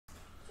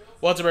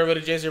What's up, everybody?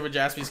 Jay's here with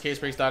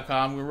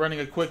JaspysCaseBreaks.com. We're running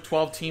a quick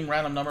 12-team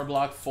random number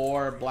block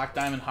for Black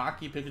Diamond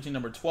Hockey, picker team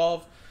number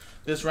 12.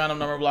 This random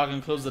number block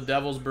includes the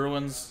Devils,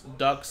 Bruins,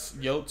 Ducks,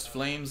 Yotes,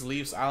 Flames,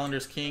 Leafs,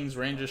 Islanders, Kings,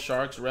 Rangers,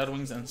 Sharks, Red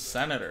Wings, and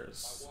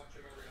Senators.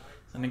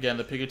 And again,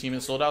 the picker team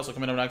is sold out, so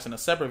coming up next in a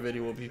separate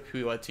video will be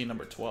PYT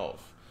number 12.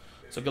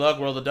 So good luck,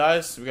 roll the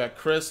dice. We got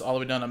Chris all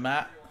the way down to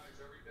Matt.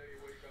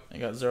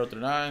 You got 0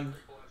 through 9.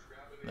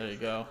 There you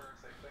go.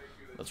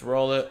 Let's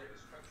roll it.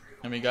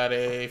 And we got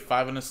a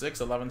 5 and a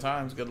 6, 11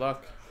 times. Good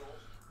luck.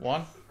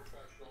 1,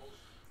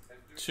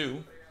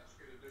 2,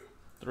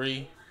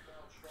 3,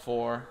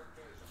 4,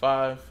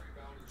 5,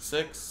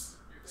 6,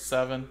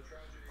 7,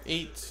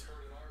 8,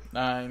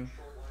 9,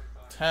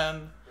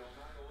 10,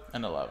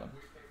 and 11.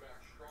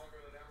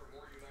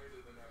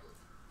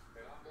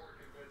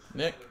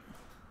 Nick,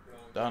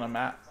 down to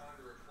Matt.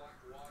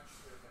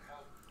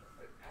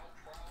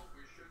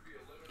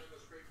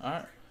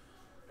 Alright.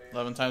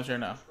 11 times here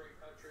now.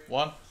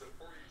 1,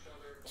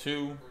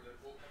 2,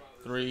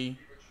 3,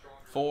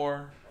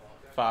 4,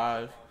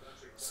 5,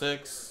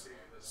 6,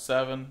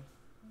 7,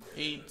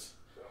 8,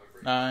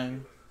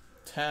 9,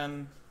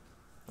 10,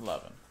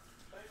 11.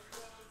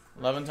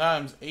 11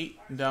 times,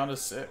 8 down to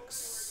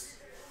 6.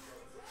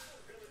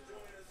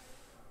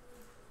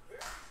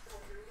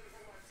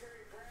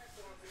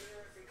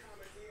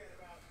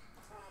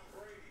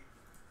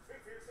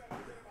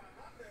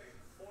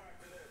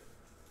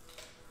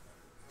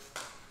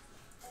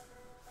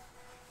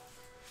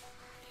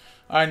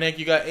 All right, Nick,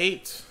 you got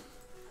 8.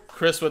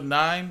 Chris with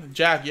 9.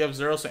 Jack, you have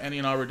 0, so any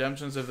and all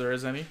redemptions if there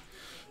is any.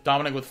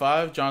 Dominic with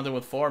 5. Jonathan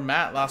with 4.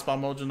 Matt, last ball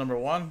mojo number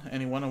 1.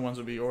 Any one-on-ones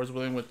would be yours.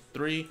 William with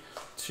 3,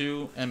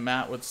 2, and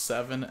Matt with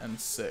 7 and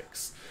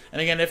 6.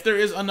 And again, if there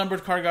is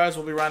unnumbered card, guys,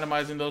 we'll be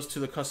randomizing those to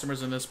the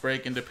customers in this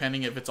break. And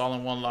depending if it's all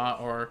in one lot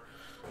or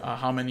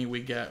how many we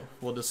get,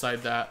 we'll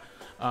decide that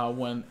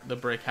when the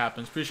break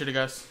happens. Appreciate it,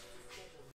 guys.